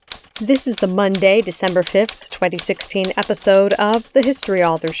This is the Monday, December 5th, 2016 episode of The History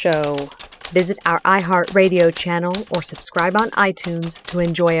Author Show. Visit our iHeartRadio channel or subscribe on iTunes to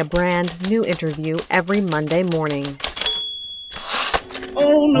enjoy a brand new interview every Monday morning.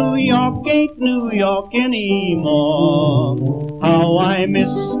 Oh, New York ain't New York anymore. How I miss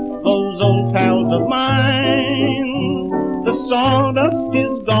those old pals of mine. The sawdust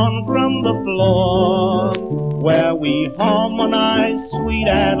is gone from the floor where we harmonize Sweet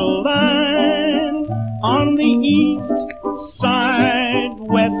Adeline. On the east side,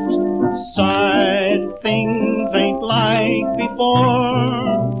 west side, things ain't like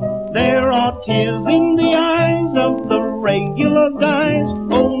before. There are tears in the eyes of the regular guys.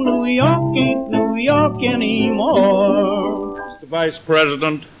 Oh, New York ain't New York anymore. Mr. Vice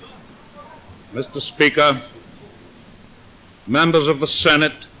President, Mr. Speaker, members of the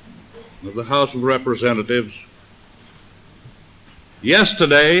Senate, of the House of Representatives,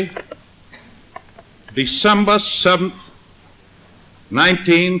 yesterday, December 7th,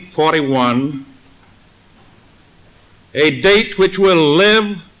 1941, a date which will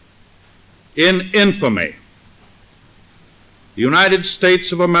live in infamy. The United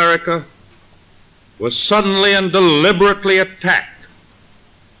States of America was suddenly and deliberately attacked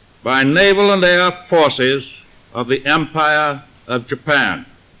by naval and air forces of the Empire of Japan.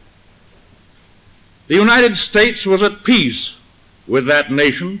 The United States was at peace with that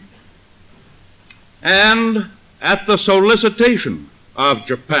nation, and at the solicitation of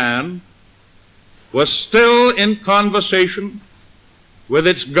Japan, was still in conversation with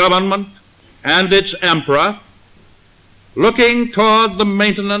its government and its emperor, looking toward the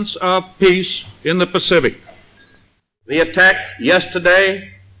maintenance of peace in the Pacific. The attack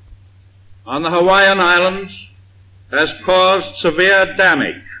yesterday on the Hawaiian Islands has caused severe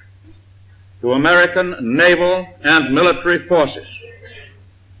damage to American naval and military forces.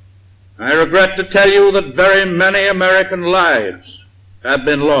 I regret to tell you that very many American lives have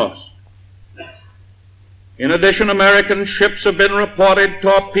been lost. In addition, American ships have been reported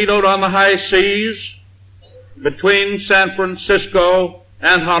torpedoed on the high seas between San Francisco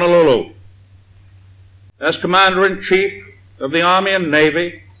and Honolulu. As Commander-in-Chief of the Army and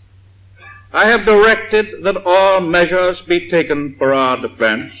Navy, I have directed that all measures be taken for our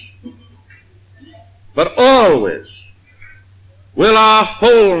defense, but always will our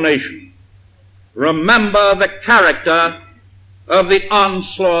whole nation remember the character of the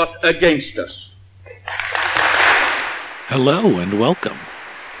onslaught against us. Hello and welcome.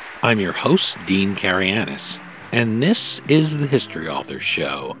 I'm your host, Dean Karayanis, and this is the History Author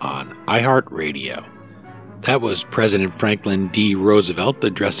Show on iHeartRadio. That was President Franklin D. Roosevelt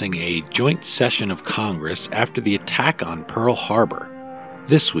addressing a joint session of Congress after the attack on Pearl Harbor.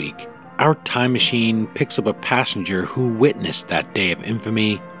 This week, our time machine picks up a passenger who witnessed that day of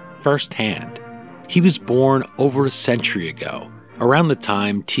infamy firsthand. He was born over a century ago, around the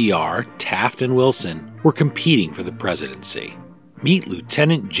time TR, Taft, and Wilson were competing for the presidency. Meet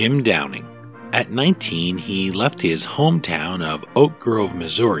Lieutenant Jim Downing. At 19, he left his hometown of Oak Grove,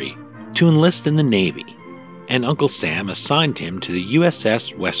 Missouri, to enlist in the Navy, and Uncle Sam assigned him to the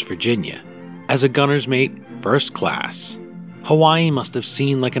USS West Virginia as a gunner's mate, first class. Hawaii must have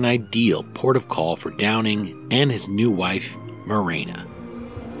seemed like an ideal port of call for Downing and his new wife, Morena.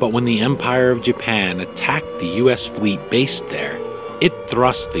 But when the Empire of Japan attacked the U.S. fleet based there, it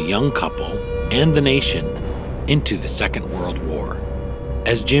thrust the young couple and the nation into the Second World War.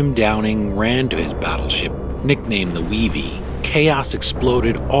 As Jim Downing ran to his battleship, nicknamed the Weevee, chaos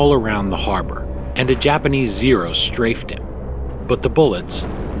exploded all around the harbor, and a Japanese Zero strafed him. But the bullets,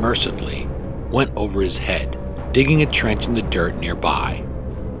 mercifully, went over his head, digging a trench in the dirt nearby,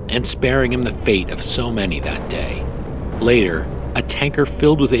 and sparing him the fate of so many that day. Later, a tanker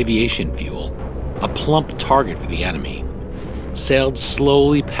filled with aviation fuel, a plump target for the enemy, sailed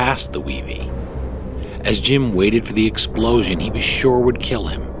slowly past the Weevee. As Jim waited for the explosion he was sure would kill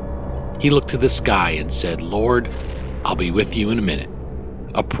him, he looked to the sky and said, "Lord, I'll be with you in a minute,"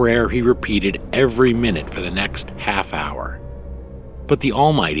 a prayer he repeated every minute for the next half hour. But the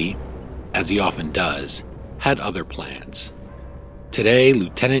Almighty, as he often does, had other plans. Today,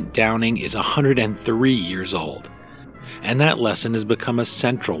 Lieutenant Downing is 103 years old, and that lesson has become a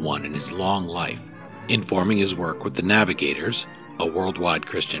central one in his long life, informing his work with the Navigators, a worldwide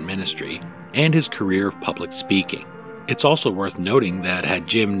Christian ministry, and his career of public speaking. It's also worth noting that had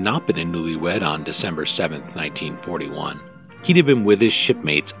Jim not been a newlywed on December 7, 1941, he'd have been with his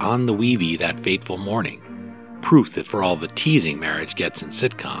shipmates on the Weevee that fateful morning, proof that for all the teasing marriage gets in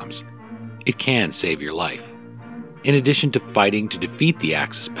sitcoms, it can save your life. In addition to fighting to defeat the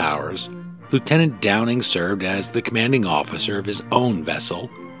Axis powers, Lieutenant Downing served as the commanding officer of his own vessel,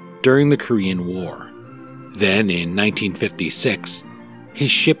 during the Korean War. Then, in 1956, his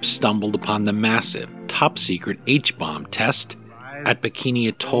ship stumbled upon the massive, top-secret H-bomb test at Bikini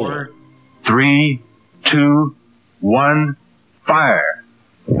Atoll. 4, 3, 2, 1, fire!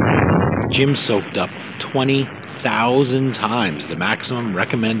 Jim soaked up 20,000 times the maximum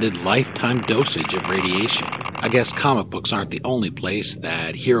recommended lifetime dosage of radiation. I guess comic books aren't the only place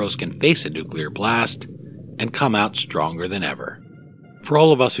that heroes can face a nuclear blast and come out stronger than ever. For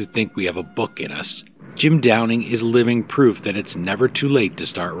all of us who think we have a book in us, Jim Downing is living proof that it's never too late to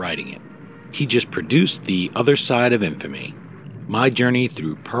start writing it. He just produced The Other Side of Infamy, My Journey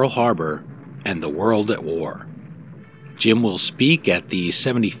Through Pearl Harbor and the World at War. Jim will speak at the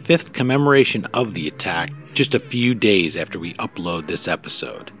 75th commemoration of the attack just a few days after we upload this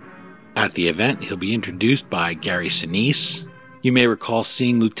episode. At the event, he'll be introduced by Gary Sinise. You may recall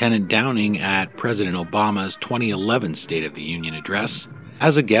seeing Lieutenant Downing at President Obama's 2011 State of the Union address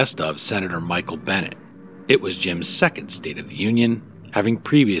as a guest of Senator Michael Bennet. It was Jim's second State of the Union, having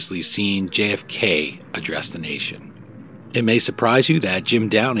previously seen JFK address the nation. It may surprise you that Jim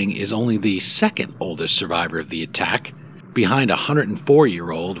Downing is only the second oldest survivor of the attack, behind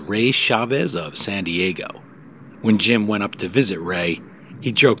 104-year-old Ray Chavez of San Diego. When Jim went up to visit Ray,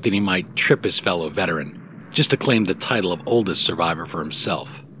 he joked that he might trip his fellow veteran, just to claim the title of oldest survivor for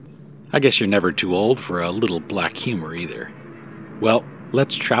himself. I guess you're never too old for a little black humor either. Well,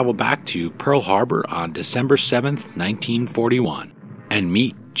 let's travel back to Pearl Harbor on December 7th, 1941, and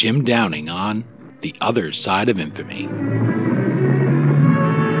meet Jim Downing on The Other Side of Infamy.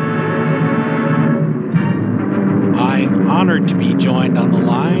 I'm honored to be joined on the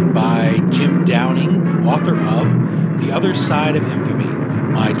line by Jim Downing, author of The Other Side of Infamy,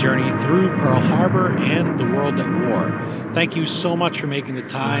 My Journey Through Pearl Harbor and the World at War. Thank you so much for making the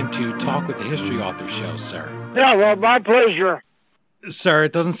time to talk with the History Author Show, sir. Yeah, well, my pleasure. Sir,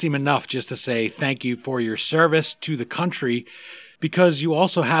 it doesn't seem enough just to say thank you for your service to the country, because you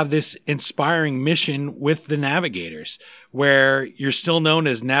also have this inspiring mission with the Navigators, where you're still known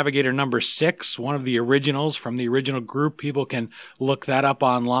as Navigator number 6, one of the originals from the original group. People can look that up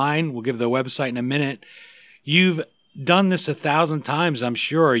online. We'll give the website in a minute. You've done this 1,000 times, I'm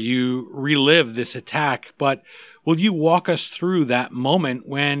sure. You relived this attack, but will you walk us through that moment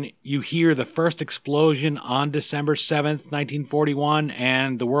when you hear the first explosion on December 7th, 1941,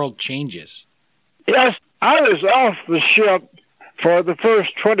 and the world changes? Yes, I was off the ship for the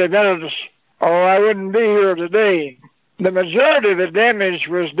first 20 minutes, or I wouldn't be here today. The majority of the damage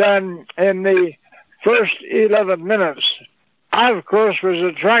was done in the first 11 minutes. I, of course, was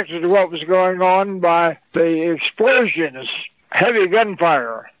attracted to what was going on by the explosions, heavy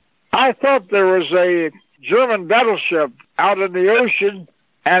gunfire. I thought there was a German battleship out in the ocean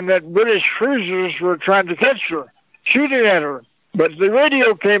and that British cruisers were trying to catch her, shooting at her. But the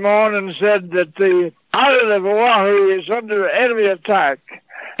radio came on and said that the island of Oahu is under enemy attack.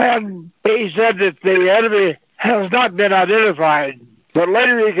 And he said that the enemy has not been identified. But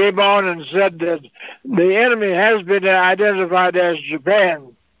later he came on and said that the enemy has been identified as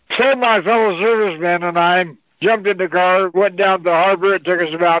Japan. So my fellow servicemen and I jumped in the car, went down to the harbor. It took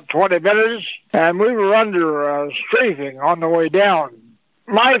us about 20 minutes, and we were under strafing on the way down.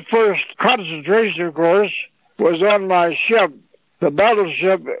 My first concentration course was on my ship, the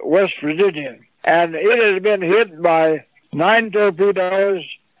battleship West Virginia, and it had been hit by 9 torpedoes,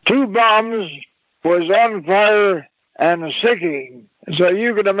 2 bombs, was on fire and sinking. So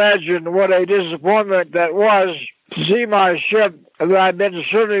you can imagine what a disappointment that was to see my ship that I'd been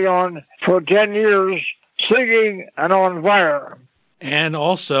serving on for 10 years sinking and on fire. And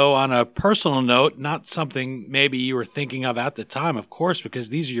also, on a personal note, not something maybe you were thinking of at the time, of course, because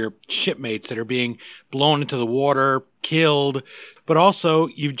these are your shipmates that are being blown into the water, killed, but also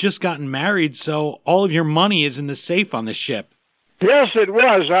you've just gotten married, so all of your money is in the safe on the ship. Yes, it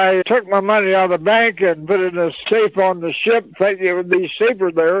was. I took my money out of the bank and put it in a safe on the ship, thinking it would be safer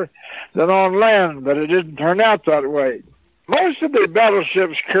there than on land, but it didn't turn out that way. Most of the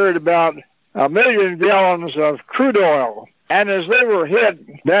battleships carried about 1 million gallons of crude oil, and as they were hit,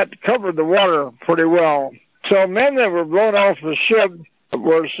 that covered the water pretty well. So men that were blown off the ship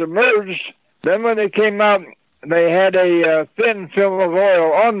were submerged. Then when they came out, they had a thin film of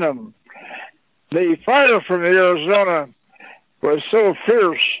oil on them. The fire from Arizona was so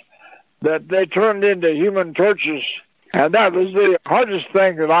fierce that they turned into human torches. And that was the hardest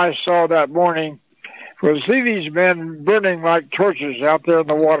thing that I saw that morning, was see these men burning like torches out there in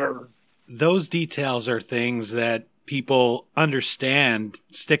the water. Those details are things that people understand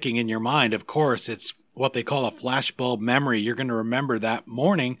sticking in your mind. Of course, it's what they call a flashbulb memory. You're going to remember that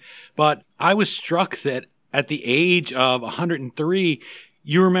morning. But I was struck that at the age of 103,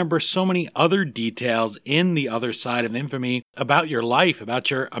 you remember so many other details in The Other Side of Infamy about your life,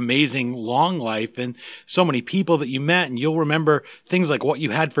 about your amazing long life, and so many people that you met. And you'll remember things like what you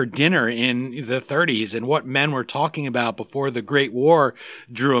had for dinner in the 30s and what men were talking about before the Great War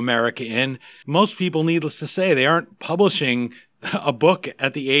drew America in. Most people, needless to say, they aren't publishing a book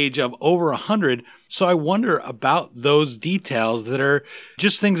at the age of over 100. So I wonder about those details that are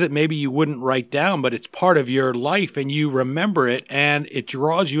just things that maybe you wouldn't write down, but it's part of your life and you remember it and it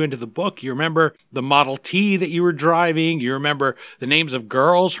draws you into the book. You remember the Model T that you were driving. You remember the names of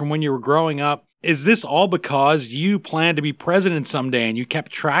girls from when you were growing up. Is this all because you plan to be president someday and you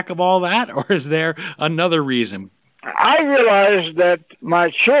kept track of all that? Or is there another reason? I realized that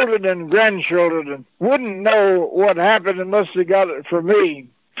my children and grandchildren wouldn't know what happened unless they got it from me.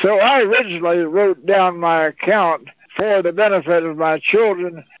 So I originally wrote down my account for the benefit of my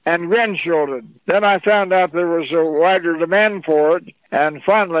children and grandchildren. Then I found out there was a wider demand for it, and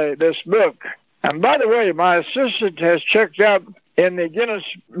finally this book. And by the way, my assistant has checked out in the Guinness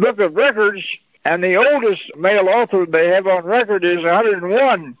Book of Records, and the oldest male author they have on record is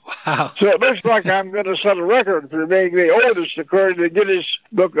 101. Wow. So it looks like I'm going to set a record for being the oldest according to the Guinness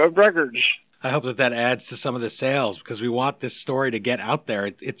Book of Records. I hope that adds to some of the sales because we want this story to get out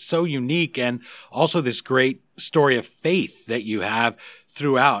there. It's so unique, and also this great story of faith that you have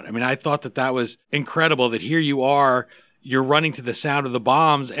throughout. I mean, I thought that was incredible that here you are, you're running to the sound of the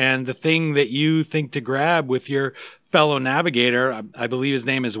bombs, and the thing that you think to grab with your fellow navigator, I believe his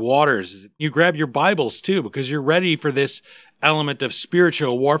name is Waters, you grab your Bibles too because you're ready for this element of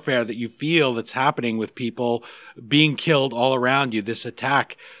spiritual warfare that you feel that's happening with people being killed all around you, this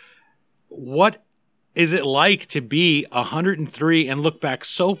attack. What is it like to be 103 and look back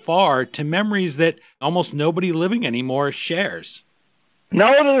so far to memories that almost nobody living anymore shares? No,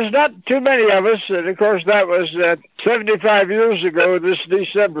 there's not too many of us. And of course, that was 75 years ago this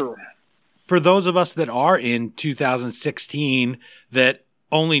December. For those of us that are in 2016 that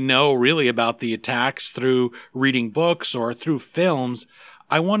only know really about the attacks through reading books or through films,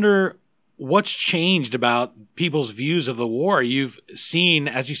 I wonder what's changed about people's views of the war. You've seen,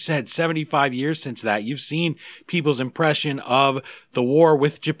 as you said, 75 years since that. You've seen people's impression of the war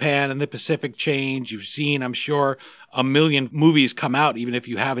with Japan and the Pacific change. You've seen, I'm sure, a million movies come out, even if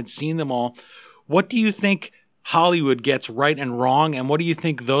you haven't seen them all. What do you think Hollywood gets right and wrong? And what do you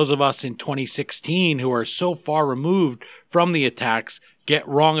think those of us in 2016 who are so far removed from the attacks get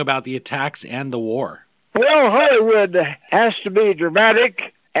wrong about the attacks and the war? Well, Hollywood has to be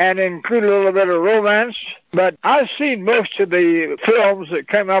dramatic and include a little bit of romance. But I've seen most of the films that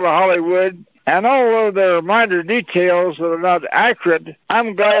come out of Hollywood, and although there are minor details that are not accurate,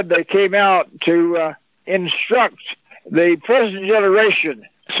 I'm glad they came out to instruct the present generation.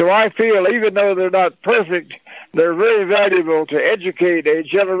 So I feel even though they're not perfect, they're very valuable to educate a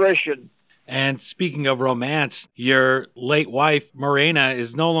generation. And speaking of romance, your late wife, Morena,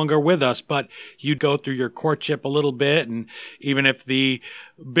 is no longer with us, but you go through your courtship a little bit. And even if the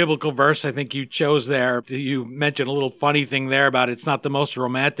biblical verse I think you chose there, you mentioned a little funny thing there about it's not the most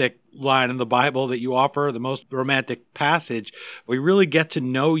romantic line in the Bible that you offer, the most romantic passage. We really get to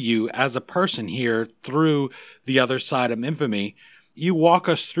know you as a person here through The Other Side of Infamy. You walk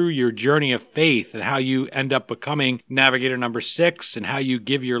us through your journey of faith and how you end up becoming Navigator number 6 and how you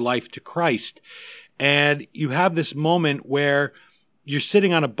give your life to Christ. And you have this moment where you're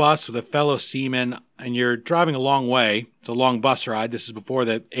sitting on a bus with a fellow seaman and you're driving a long way. It's a long bus ride. This is before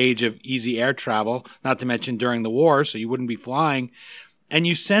the age of easy air travel, not to mention during the war, so you wouldn't be flying. And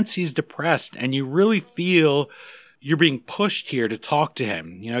you sense he's depressed and you really feel you're being pushed here to talk to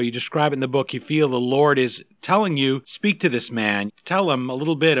him. You know, you describe it in the book, you feel the Lord is telling you, speak to this man. Tell him a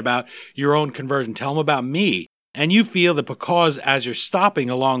little bit about your own conversion. Tell him about me. And you feel that because as you're stopping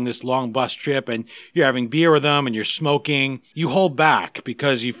along this long bus trip and you're having beer with them and you're smoking, you hold back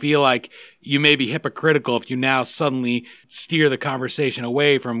because you feel like you may be hypocritical if you now suddenly steer the conversation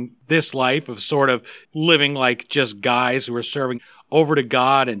away from this life of sort of living like just guys who are serving over to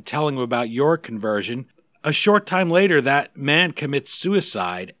God and telling him about your conversion. A short time later, that man commits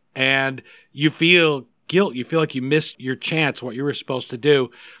suicide and you feel guilt. You feel like you missed your chance, what you were supposed to do.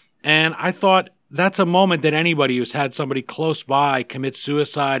 And I thought that's a moment that anybody who's had somebody close by commit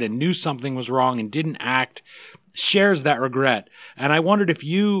suicide and knew something was wrong and didn't act shares that regret. And I wondered if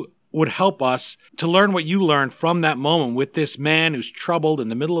you would help us to learn what you learned from that moment with this man who's troubled in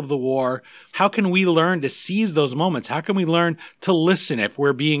the middle of the war. How can we learn to seize those moments? How can we learn to listen if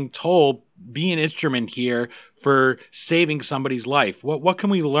we're being told, be an instrument here for saving somebody's life? What can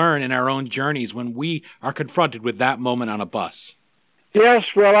we learn in our own journeys when we are confronted with that moment on a bus? Yes,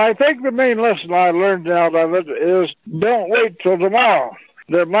 well, I think the main lesson I learned out of it is don't wait till tomorrow.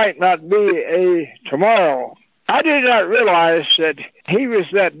 there might not be a tomorrow. I did not realize that he was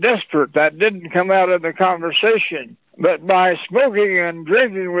that desperate. That didn't come out in the conversation. But by smoking and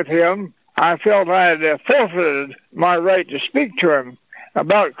drinking with him, I felt I had forfeited my right to speak to him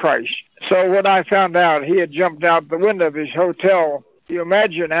about Christ. So when I found out he had jumped out the window of his hotel, you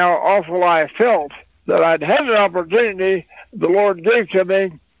imagine how awful I felt that I'd had an opportunity the Lord gave to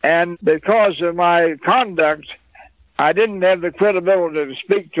me, and because of my conduct, I didn't have the credibility to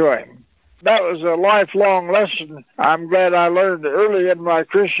speak to him. That was a lifelong lesson I'm glad I learned early in my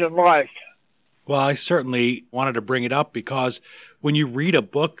Christian life. Well, I certainly wanted to bring it up because when you read a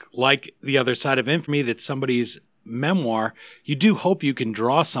book like The Other Side of Infamy that's somebody's memoir, you do hope you can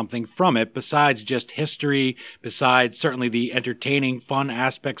draw something from it besides just history, besides certainly the entertaining, fun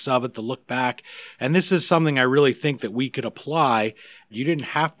aspects of it, the look back. And this is something I really think that we could apply. You didn't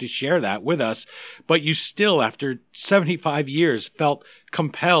have to share that with us, but you still, after 75 years, felt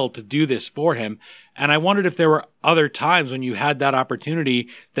compelled to do this for him. And I wondered if there were other times when you had that opportunity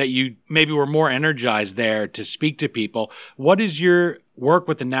that you maybe were more energized there to speak to people. What has your work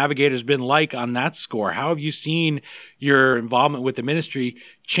with the Navigators been like on that score? How have you seen your involvement with the ministry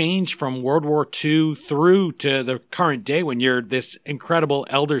change from World War II through to the current day when you're this incredible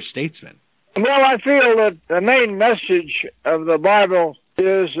elder statesman? Well, I feel that the main message of the Bible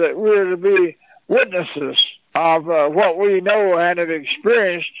is that we're to be witnesses of what we know and have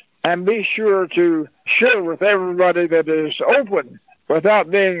experienced, and be sure to share with everybody that is open without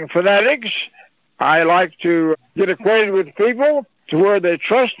being fanatics. I like to get acquainted with people to where they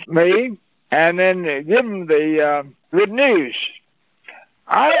trust me and then give them the good news.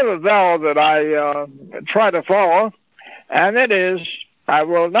 I have a vow that I try to follow, and that is, I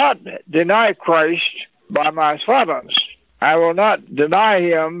will not deny Christ by my silence. I will not deny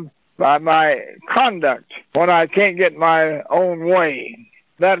him by my conduct when I can't get my own way.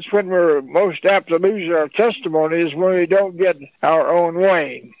 That's when we're most apt to lose our testimony, is when we don't get our own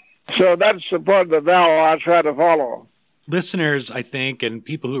way. So that's the part of the vow I try to follow. Listeners, I think, and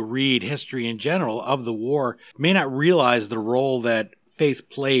people who read history in general of the war may not realize the role that faith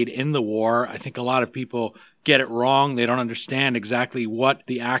played in the war. I think a lot of people get it wrong. They don't understand exactly what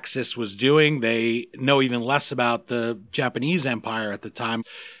the Axis was doing. They know even less about the Japanese Empire at the time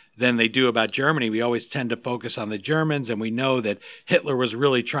than they do about Germany. We always tend to focus on the Germans, and we know that Hitler was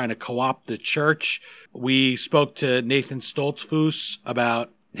really trying to co-opt the church. We spoke to Nathan Stoltzfus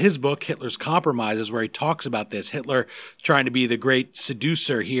about his book, Hitler's Compromises, where he talks about this. Hitler trying to be the great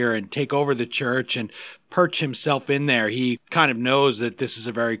seducer here and take over the church and perch himself in there. He kind of knows that this is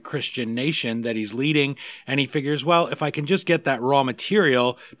a very Christian nation that he's leading, and he figures, well, if I can just get that raw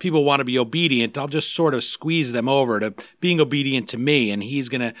material, people want to be obedient. I'll just sort of squeeze them over to being obedient to me, and he's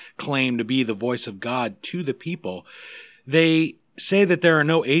going to claim to be the voice of God to the people. They say that there are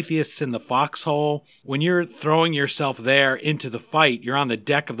no atheists in the foxhole. When you're throwing yourself there into the fight, you're on the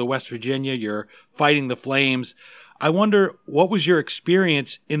deck of the West Virginia, you're fighting the flames. I wonder, what was your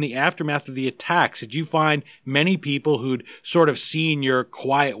experience in the aftermath of the attacks? Did you find many people who'd sort of seen your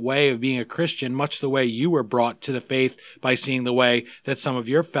quiet way of being a Christian, much the way you were brought to the faith by seeing the way that some of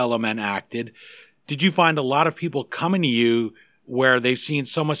your fellow men acted? Did you find a lot of people coming to you where they've seen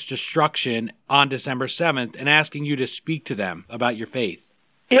so much destruction on December 7th and asking you to speak to them about your faith?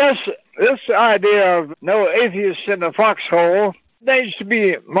 Yes, this idea of no atheists in the foxhole needs to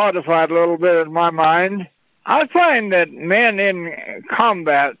be modified a little bit in my mind. I find that men in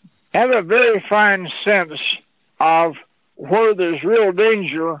combat have a very fine sense of where there's real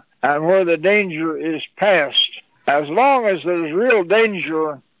danger and where the danger is past. As long as there's real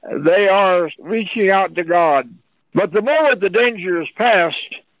danger, they are reaching out to God. But the moment the danger is past,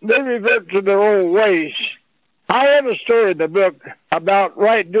 they revert to their old ways. I have a story in the book about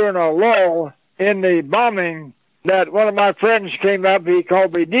right during a lull in the bombing that one of my friends came up, he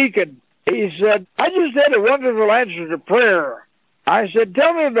called me Deacon. He said, I just had a wonderful answer to prayer. I said,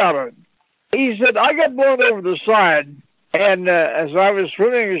 tell me about it. He said, I got blown over the side, and as I was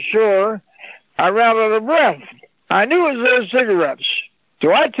swimming ashore, I ran out of breath. I knew it was those cigarettes.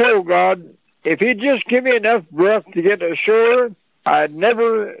 So I told God, if he'd just give me enough breath to get ashore, I'd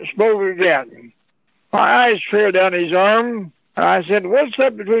never smoke again. My eyes trailed down his arm, and I said, what's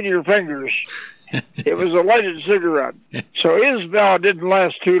that between your fingers? It was a lighted cigarette. So his vow didn't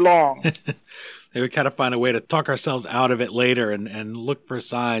last too long. We kind of find a way to talk ourselves out of it later and look for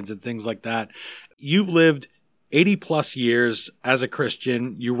signs and things like that. You've lived 80 plus years as a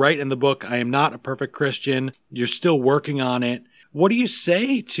Christian. You write in the book, I am not a perfect Christian. You're still working on it. What do you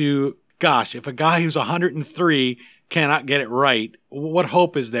say to, gosh, if a guy who's 103 cannot get it right, what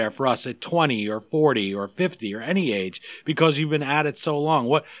hope is there for us at 20 or 40 or 50 or any age because you've been at it so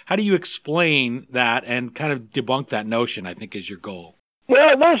long? How do you explain that and kind of debunk that notion, I think, is your goal?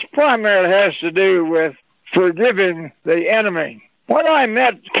 Well, this primarily has to do with forgiving the enemy. When I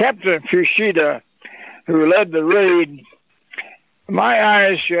met Captain Fushida, who led the raid, my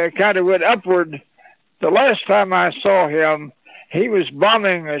eyes kind of went upward. The last time I saw him, he was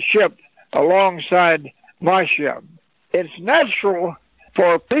bombing a ship alongside my ship. It's natural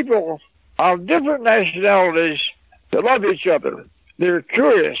for people of different nationalities to love each other. They're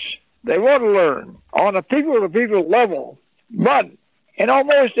curious. They want to learn on a people-to-people level. But in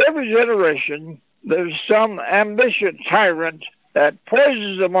almost every generation, there's some ambitious tyrant that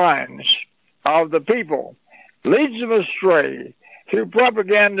poisons the minds of the people, leads them astray through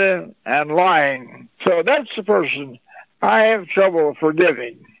propaganda and lying. So that's the person I have trouble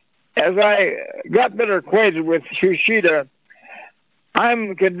forgiving. As I got better acquainted with Fushida,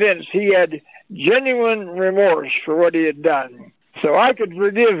 I'm convinced he had genuine remorse for what he had done. So I could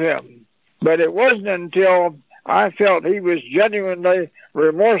forgive him. But it wasn't until I felt he was genuinely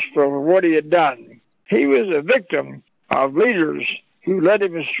remorseful for what he had done. He was a victim of leaders who led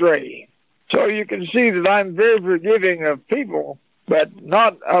him astray. So you can see that I'm very forgiving of people, but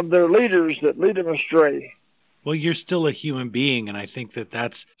not of their leaders that lead them astray. Well, you're still a human being, and I think that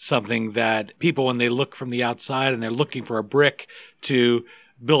that's something that people, when they look from the outside and they're looking for a brick to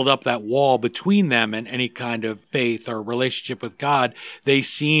build up that wall between them and any kind of faith or relationship with God, they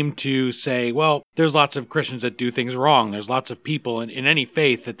seem to say, well, there's lots of Christians that do things wrong. There's lots of people in any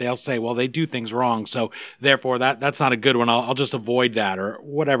faith that they'll say, well, they do things wrong, so therefore that's not a good one. I'll just avoid that, or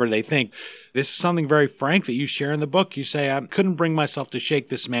whatever they think. This is something very frank that you share in the book. You say, I couldn't bring myself to shake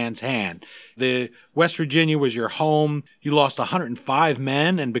this man's hand. The West Virginia was your home. You lost 105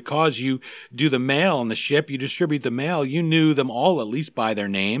 men, and because you do the mail on the ship, you distribute the mail, you knew them all at least by their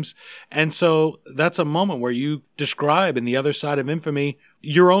names. And so that's a moment where you describe in The Other Side of Infamy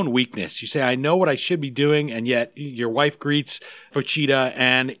your own weakness. You say, I know what I should be doing, and yet your wife greets Fushida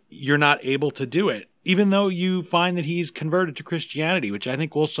and you're not able to do it, even though you find that he's converted to Christianity, which I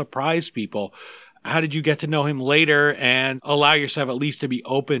think will surprise people. How did you get to know him later and allow yourself at least to be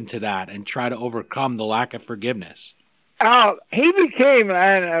open to that and try to overcome the lack of forgiveness? He became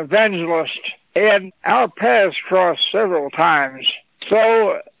an evangelist, and our paths crossed several times.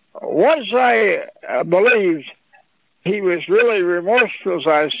 So once I believed he was really remorseful, as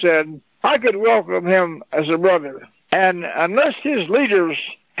I said, I could welcome him as a brother. And unless his leaders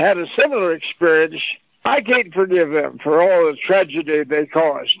had a similar experience, I can't forgive them for all the tragedy they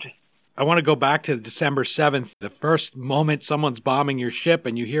caused. I want to go back to December 7th, the first moment someone's bombing your ship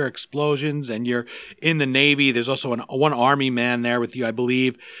and you hear explosions and you're in the Navy. There's also one Army man there with you, I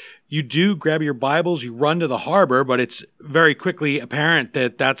believe. You do grab your Bibles, you run to the harbor, but it's very quickly apparent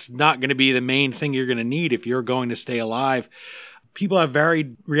that that's not going to be the main thing you're going to need if you're going to stay alive. People have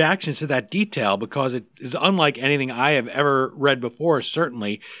varied reactions to that detail because it is unlike anything I have ever read before,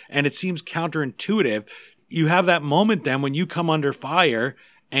 certainly, and it seems counterintuitive. You have that moment then when you come under fire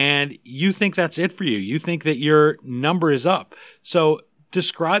and you think that's it for you. You think that your number is up. So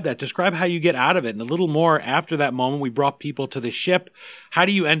describe that. Describe how you get out of it. And a little more after that moment, we brought people to the ship. How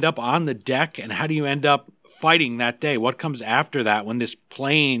do you end up on the deck, and how do you end up fighting that day? What comes after that when this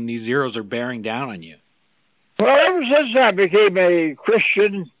plane, these Zeros are bearing down on you? Well, ever since I became a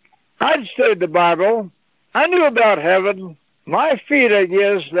Christian, I'd studied the Bible. I knew about heaven. My feeling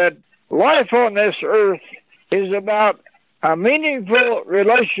is that life on this earth is about a meaningful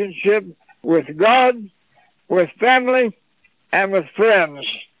relationship with God, with family, and with friends.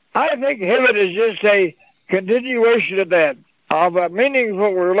 I think heaven is just a continuation of that, of a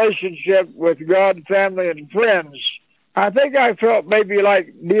meaningful relationship with God, family, and friends. I think I felt maybe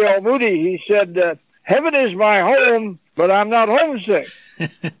like D.L. Moody. He said, heaven is my home, but I'm not homesick.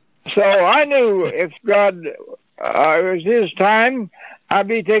 So I knew if God, it was his time, I'd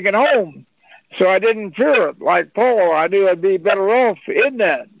be taken home. So I didn't fear it. Like Paul, I knew I'd be better off in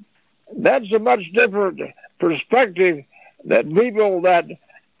that. That's a much different perspective than people that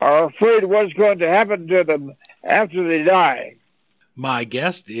are afraid of what's going to happen to them after they die. My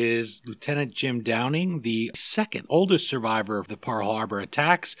guest is Lieutenant Jim Downing, the second oldest survivor of the Pearl Harbor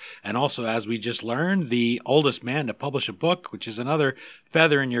attacks, and also, as we just learned, the oldest man to publish a book, which is another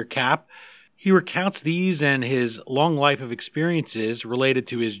feather in your cap. He recounts these and his long life of experiences related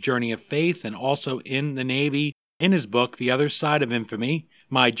to his journey of faith and also in the Navy in his book, The Other Side of Infamy,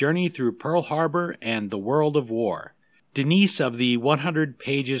 My Journey Through Pearl Harbor and the World of War. Denise of the 100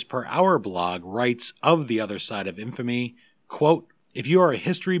 Pages Per Hour blog writes of The Other Side of Infamy, quote, If you are a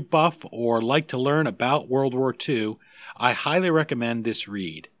history buff or like to learn about World War II, I highly recommend this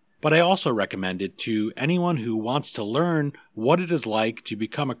read. But I also recommend it to anyone who wants to learn what it is like to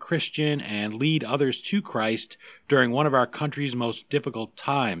become a Christian and lead others to Christ during one of our country's most difficult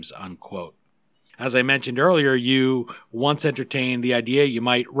times, unquote. As I mentioned earlier, you once entertained the idea you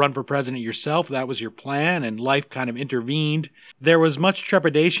might run for president yourself. That was your plan, and life kind of intervened. There was much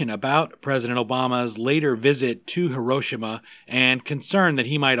trepidation about President Obama's later visit to Hiroshima and concern that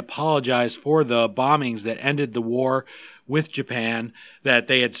he might apologize for the bombings that ended the war with Japan that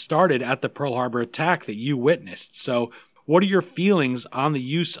they had started at the Pearl Harbor attack that you witnessed. So what are your feelings on the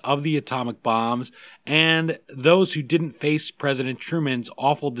use of the atomic bombs and those who didn't face President Truman's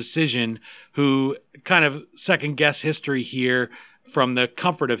awful decision, who kind of second-guess history here from the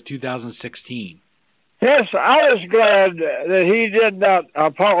comfort of 2016? Yes, I was glad that he did not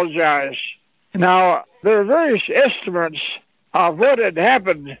apologize. Now, there are various estimates of what had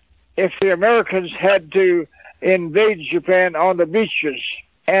happened if the Americans had to invade Japan on the beaches.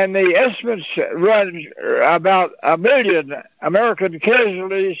 And the estimates run about 1 million American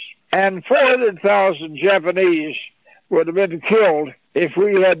casualties and 400,000 Japanese would have been killed if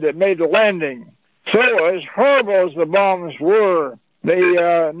we had made a landing. So as horrible as the bombs were,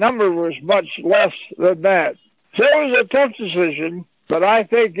 the number was much less than that. So it was a tough decision, but I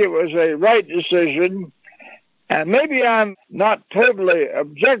think it was a right decision. And maybe I'm not totally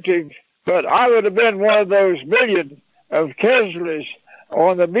objective, but I would have been one of those million of casualties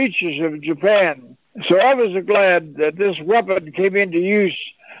on the beaches of Japan. So I was glad that this weapon came into use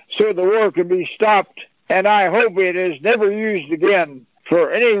so the war could be stopped, and I hope it is never used again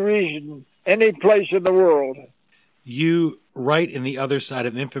for any reason, any place in the world. You write in The Other Side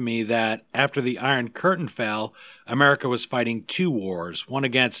of Infamy that after the Iron Curtain fell, America was fighting two wars, one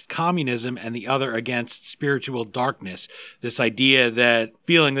against communism and the other against spiritual darkness. This idea that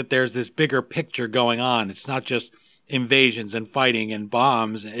feeling that there's this bigger picture going on. It's not just invasions and fighting and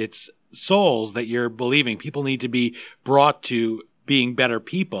bombs. It's souls that you're believing. People need to be brought to being better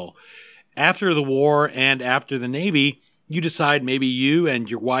people. After the war and after the Navy, you decide maybe you and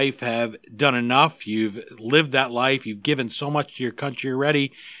your wife have done enough. You've lived that life. You've given so much to your country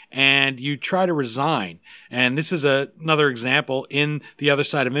already, and you try to resign. And this is another example in The Other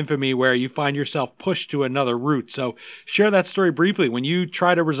Side of Infamy where you find yourself pushed to another route. So share that story briefly. When you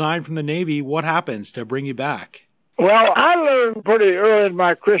try to resign from the Navy, what happens to bring you back? Well, I learned pretty early in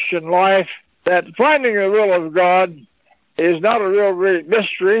my Christian life that finding the will of God is not a real great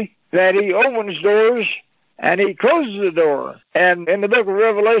mystery, that he opens doors and he closes the door. And in the book of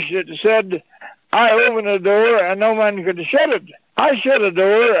Revelation it said, I opened the door and no man could shut it. I shut a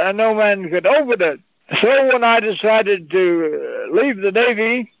door and no man could open it. So when I decided to leave the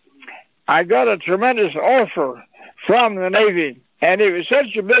Navy, I got a tremendous offer from the Navy. And it was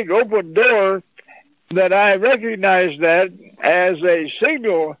such a big open door that I recognized that as a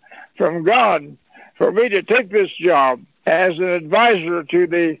signal from God for me to take this job as an advisor to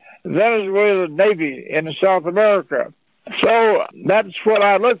the Venezuelan Navy in South America. So that's what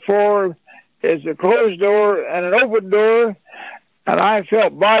I look for, is a closed door and an open door, and I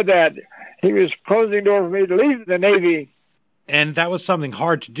felt by that he was closing the door for me to leave the Navy. And that was something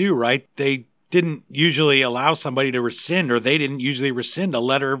hard to do, right? They didn't usually allow somebody to rescind, or they didn't usually rescind a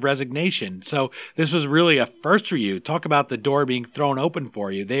letter of resignation. So this was really a first for you. Talk about the door being thrown open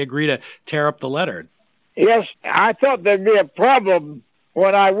for you. They agreed to tear up the letter. Yes, I thought there'd be a problem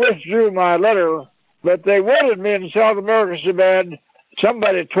when I withdrew my letter, but they wanted me in South America so bad,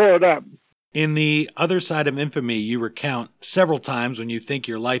 somebody tore it up. In The Other Side of Infamy, you recount several times when you think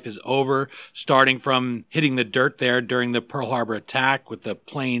your life is over, starting from hitting the dirt there during the Pearl Harbor attack with the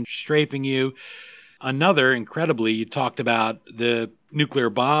plane strafing you. Another, incredibly, you talked about the nuclear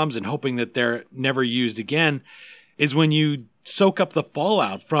bombs and hoping that they're never used again, is when you soak up the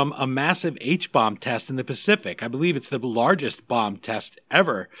fallout from a massive H-bomb test in the Pacific. I believe it's the largest bomb test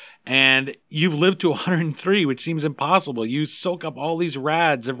ever. And you've lived to 103, which seems impossible. You soak up all these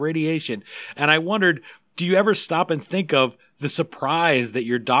rads of radiation. And I wondered, do you ever stop and think of the surprise that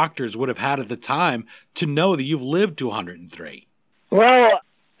your doctors would have had at the time to know that you've lived to 103? Well,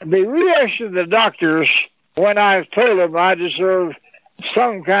 the reaction of the doctors when I've told them I deserve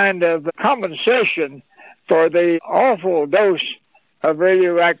some kind of compensation for the awful dose of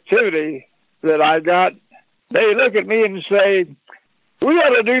radioactivity that I got, they look at me and say, we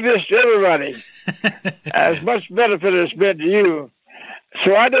ought to do this to everybody. As much benefit as been to you.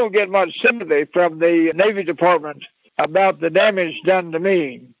 So I don't get much sympathy from the Navy Department about the damage done to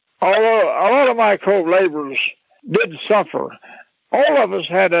me. Although a lot of my co-laborers did suffer, all of us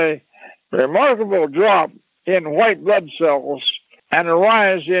had a remarkable drop in white blood cells and a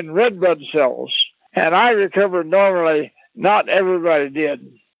rise in red blood cells. And I recovered normally. Not everybody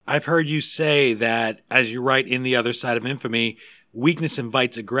did. I've heard you say that, as you write in The Other Side of Infamy, weakness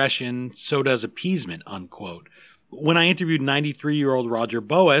invites aggression, so does appeasement, unquote. When I interviewed 93-year-old Roger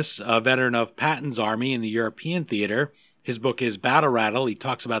Boas, a veteran of Patton's army in the European theater, his book is Battle Rattle. He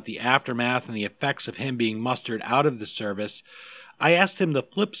talks about the aftermath and the effects of him being mustered out of the service. I asked him the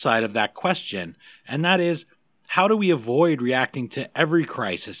flip side of that question, and that is, how do we avoid reacting to every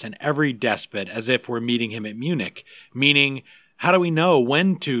crisis and every despot as if we're meeting him at Munich? Meaning, how do we know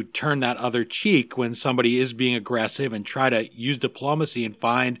when to turn that other cheek when somebody is being aggressive and try to use diplomacy and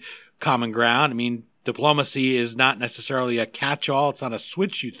find common ground? I mean, diplomacy is not necessarily a catch-all. It's not a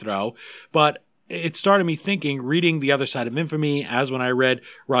switch you throw. But it started me thinking, reading The Other Side of Infamy, as when I read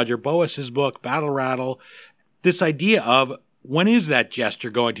Roger Boas's book, Battle Rattle, this idea of, when is that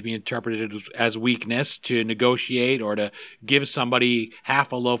gesture going to be interpreted as weakness to negotiate or to give somebody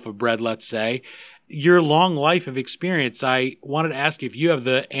half a loaf of bread, let's say? Your long life of experience, I wanted to ask you if you have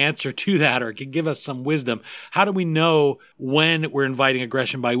the answer to that or can give us some wisdom. How do we know when we're inviting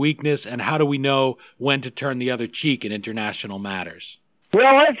aggression by weakness, and how do we know when to turn the other cheek in international matters?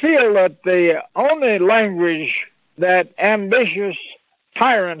 Well, I feel that the only language that ambitious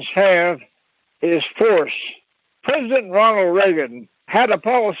tyrants have is force. President Ronald Reagan had a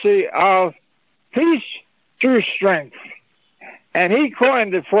policy of peace through strength, and he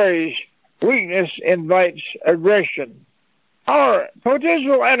coined the phrase, weakness invites aggression. Our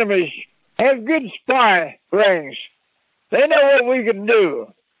potential enemies have good spy rings. They know what we can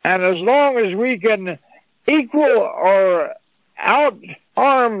do, and as long as we can equal or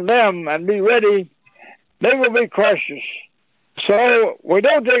out-arm them and be ready, they will be cautious. So we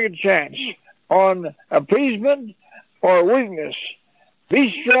don't take a chance on appeasement or weakness.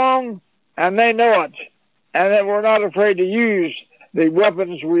 Be strong, and they know it, and that we're not afraid to use the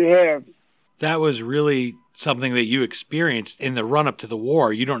weapons we have. That was really something that you experienced in the run-up to the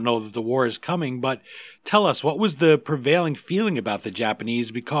war. You don't know that the war is coming, but tell us, what was the prevailing feeling about the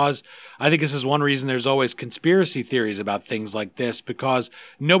Japanese? Because I think this is one reason there's always conspiracy theories about things like this, because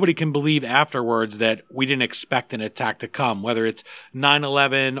nobody can believe afterwards that we didn't expect an attack to come. Whether it's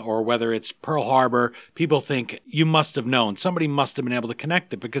 9/11 or whether it's Pearl Harbor, people think you must have known. Somebody must have been able to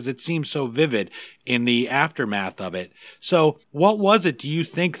connect it because it seems so vivid in the aftermath of it. So what was it, do you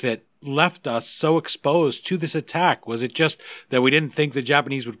think, that left us so exposed to this attack? Was it just that we didn't think the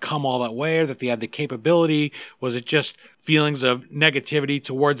Japanese would come all that way, or that they had the capability? Was it just feelings of negativity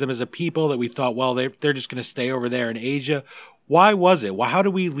towards them as a people that we thought, well, they're just going to stay over there in Asia? Why was it? Well, how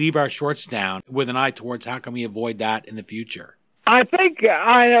do we leave our shorts down with an eye towards how can we avoid that in the future? I think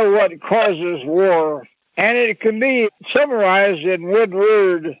I know what causes war, and it can be summarized in one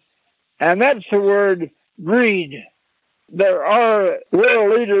word, and that's the word greed. There are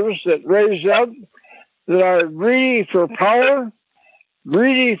world leaders that raise up that are greedy for power,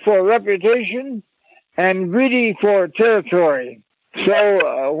 greedy for reputation, and greedy for territory.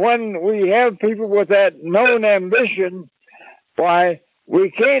 So when we have people with that known ambition, why,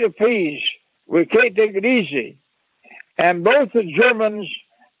 we can't appease, we can't take it easy. And both the Germans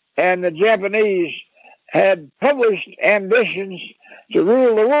and the Japanese had published ambitions to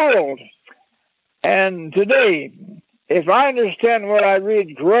rule the world. And today, if I understand what I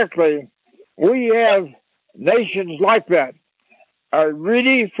read correctly, we have nations like that, are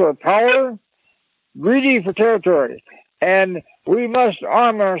greedy for power, greedy for territory, and we must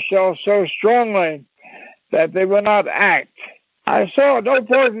arm ourselves so strongly that they will not act. I saw a no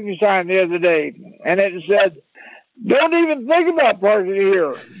parking sign the other day, and it said, don't even think about parking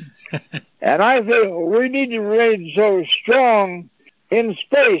here. And I feel we need to remain so strong in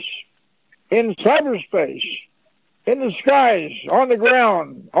space, in cyberspace, in the skies, on the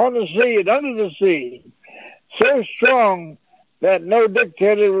ground, on the sea, and under the sea, so strong that no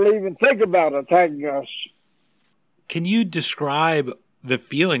dictator will even think about attacking us. Can you describe the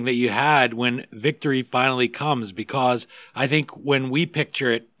feeling that you had when victory finally comes? Because I think when we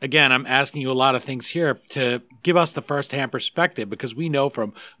picture it, again, I'm asking you a lot of things here to give us the first-hand perspective, because we know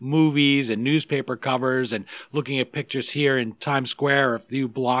from movies and newspaper covers and looking at pictures here in Times Square, a few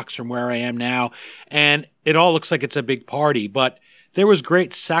blocks from where I am now, and it all looks like it's a big party, but there was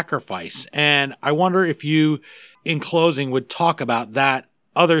great sacrifice. And I wonder if you, in closing, would talk about that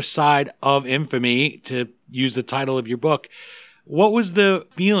other side of infamy, to use the title of your book. What was the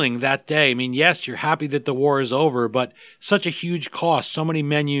feeling that day? I mean, yes, you're happy that the war is over, but such a huge cost. So many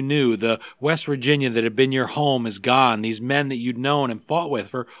men you knew, the West Virginia that had been your home is gone. These men that you'd known and fought with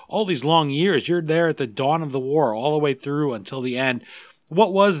for all these long years, you're there at the dawn of the war, all the way through until the end.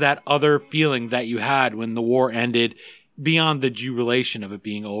 What was that other feeling that you had when the war ended? beyond the jubilation of it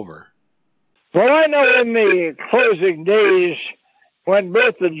being over? Well, I know in the closing days, when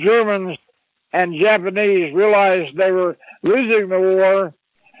both the Germans and Japanese realized they were losing the war,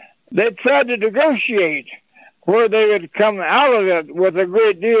 they tried to negotiate where they would come out of it with a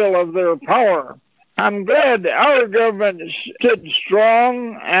great deal of their power. I'm glad our government stood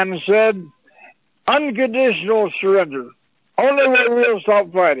strong and said, unconditional surrender. Only way we'll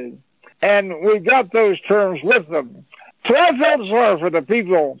stop fighting. And we got those terms with them. So I felt sorry for the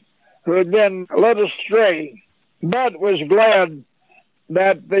people who had been led astray, but was glad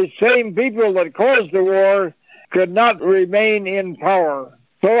that the same people that caused the war could not remain in power.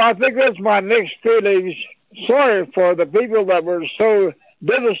 So I think that's my next feelings. Sorry for the people that were so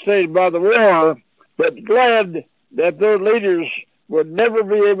devastated by the war, but glad that their leaders would never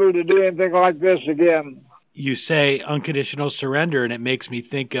be able to do anything like this again. You say unconditional surrender, and it makes me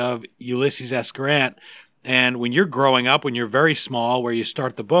think of Ulysses S. Grant. And when you're growing up, when you're very small, where you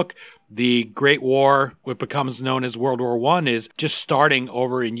start the book, the Great War, what becomes known as World War I, is just starting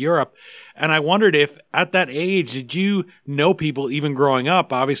over in Europe. And I wondered if at that age, did you know people even growing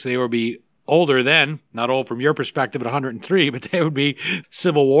up? Obviously, they would be older then, not old from your perspective at 103, but they would be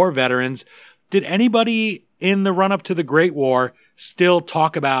Civil War veterans. Did anybody in the run-up to the Great War still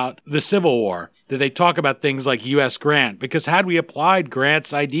talk about the Civil War? Did they talk about things like U.S. Grant? Because had we applied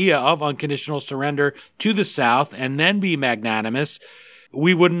Grant's idea of unconditional surrender to the South and then be magnanimous,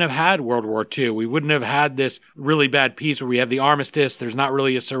 we wouldn't have had World War II. We wouldn't have had this really bad peace where we have the armistice, there's not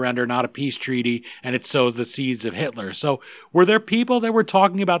really a surrender, not a peace treaty, and it sows the seeds of Hitler. So were there people that were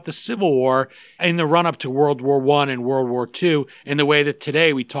talking about the Civil War in the run-up to World War I and World War II in the way that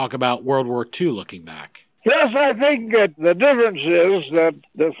today we talk about World War II looking back? Yes, I think that the difference is that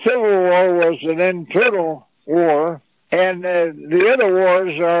the Civil War was an internal war, and the other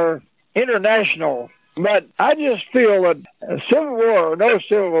wars are international. But I just feel that Civil War or no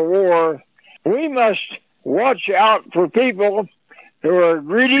Civil War, we must watch out for people who are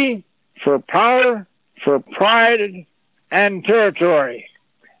greedy for power, for pride, and territory.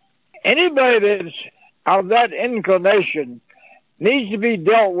 Anybody that's of that inclination needs to be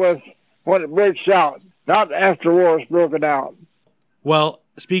dealt with when it breaks out, not after war is broken out. Well,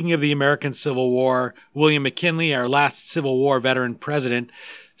 speaking of the American Civil War, William McKinley, our last Civil War veteran president,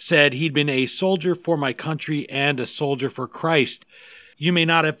 said he'd been a soldier for my country and a soldier for Christ. You may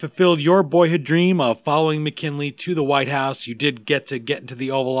not have fulfilled your boyhood dream of following McKinley to the White House. You did get into the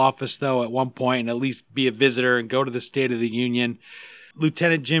Oval Office, though, at one point, and at least be a visitor and go to the State of the Union.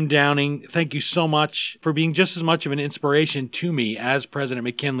 Lieutenant Jim Downing, thank you so much for being just as much of an inspiration to me as President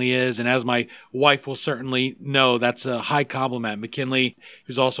McKinley is, and as my wife will certainly know, that's a high compliment. McKinley,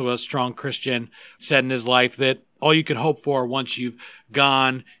 who's also a strong Christian, said in his life that all you could hope for once you've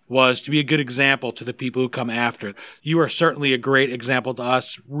gone was to be a good example to the people who come after. You are certainly a great example to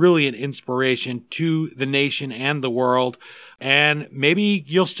us, really an inspiration to the nation and the world. And maybe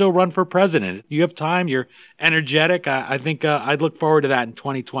you'll still run for president. You have time, you're energetic. I think I'd look forward to that in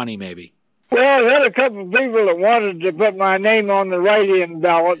 2020 maybe. Well, I had a couple of people that wanted to put my name on the write-in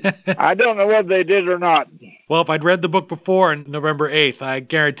ballot. I don't know whether they did or not. Well, if I'd read the book before on November 8th, I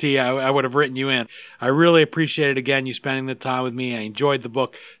guarantee I would have written you in. I really appreciate it again, you spending the time with me. I enjoyed the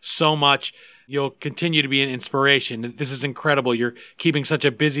book so much. You'll continue to be an inspiration. This is incredible. You're keeping such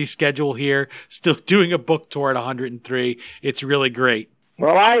a busy schedule here, still doing a book tour at 103. It's really great.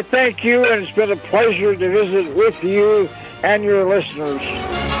 Well, I thank you, and it's been a pleasure to visit with you and your listeners.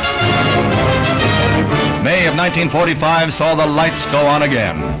 May of 1945 saw the lights go on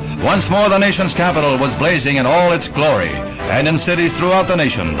again. Once more the nation's capital was blazing in all its glory, and in cities throughout the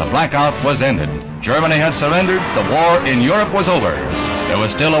nation the blackout was ended. Germany had surrendered, the war in Europe was over. There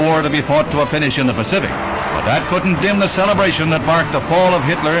was still a war to be fought to a finish in the Pacific, but that couldn't dim the celebration that marked the fall of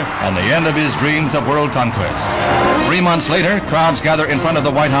Hitler and the end of his dreams of world conquest. 3 months later, crowds gather in front of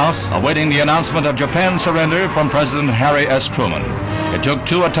the White House, awaiting the announcement of Japan's surrender from President Harry S. Truman. It took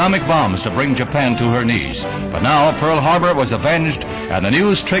 2 atomic bombs to bring Japan to her knees. But now Pearl Harbor was avenged, and the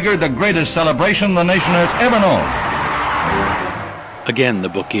news triggered the greatest celebration the nation has ever known. Again, the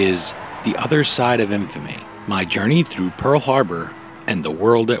book is The Other Side of Infamy, My Journey Through Pearl Harbor and the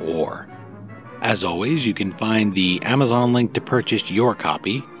World at War. As always, you can find the Amazon link to purchase your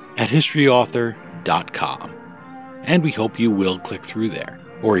copy at historyauthor.com. And we hope you will click through there,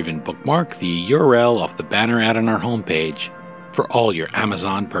 or even bookmark the URL off the banner ad on our homepage for all your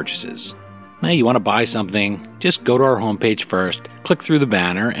Amazon purchases. Now, you want to buy something, just go to our homepage first, click through the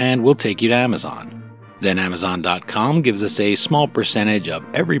banner, and we'll take you to Amazon. Then Amazon.com gives us a small percentage of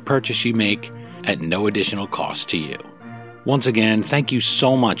every purchase you make at no additional cost to you. Once again, thank you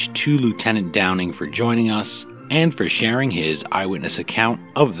so much to Lieutenant Downing for joining us, and for sharing his eyewitness account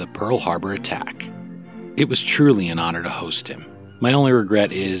of the Pearl Harbor attack. It was truly an honor to host him. My only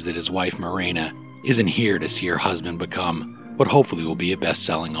regret is that his wife Morena isn't here to see her husband become what hopefully will be a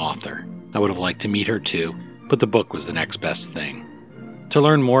best-selling author. I would have liked to meet her too, but the book was the next best thing. To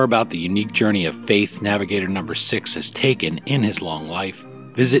learn more about the unique journey of faith Navigator number 6 has taken in his long life,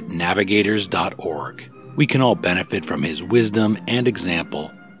 visit navigators.org. We can all benefit from his wisdom and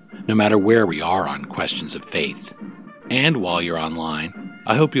example, no matter where we are on questions of faith. And while you're online,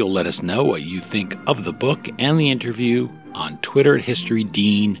 I hope you'll let us know what you think of the book and the interview on Twitter at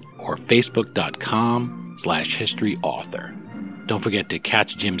HistoryDean or Facebook.com/historyauthor. Don't forget to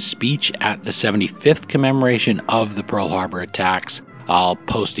catch Jim's speech at the 75th commemoration of the Pearl Harbor attacks. I'll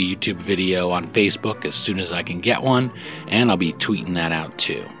post a YouTube video on Facebook as soon as I can get one, and I'll be tweeting that out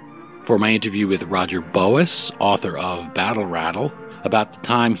too. For my interview with Roger Boas, author of Battle Rattle, about the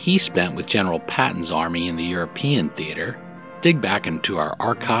time he spent with General Patton's army in the European theater, dig back into our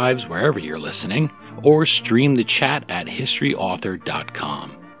archives wherever you're listening, or stream the chat at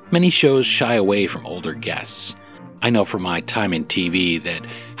historyauthor.com. Many shows shy away from older guests. I know from my time in TV that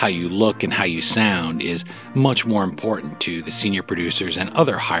how you look and how you sound is much more important to the senior producers and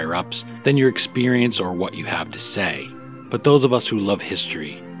other higher-ups than your experience or what you have to say. But those of us who love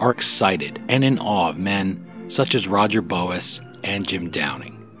history are excited and in awe of men such as Roger Boas and Jim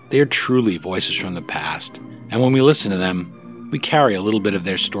Downing. They are truly voices from the past, and when we listen to them, we carry a little bit of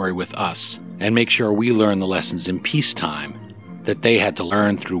their story with us and make sure we learn the lessons in peacetime that they had to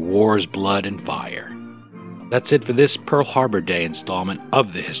learn through war's blood and fire. That's it for this Pearl Harbor Day installment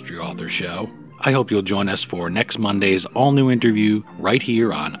of the History Author Show. I hope you'll join us for next Monday's all-new interview right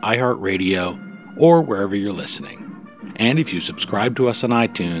here on iHeartRadio or wherever you're listening. And if you subscribe to us on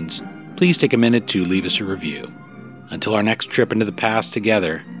iTunes, please take a minute to leave us a review. Until our next trip into the past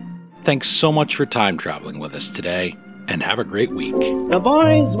together, thanks so much for time traveling with us today, and have a great week. The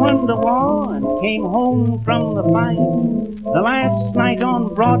boys won the war and came home from the fight. The last night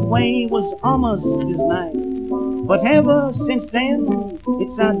on Broadway was almost his night. But ever since then,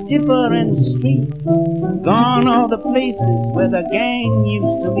 it's a different street. Gone are the places where the gang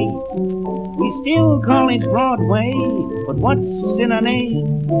used to meet. We still call it Broadway, but what's in a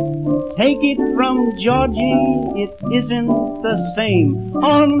name? Take it from Georgie, it isn't the same.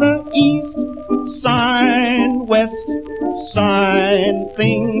 On the east side, west side,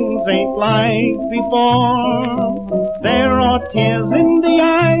 things ain't like before. There are tears in the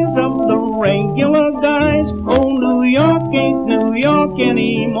eyes of the regular guys. Oh, New York ain't New York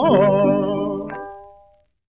anymore.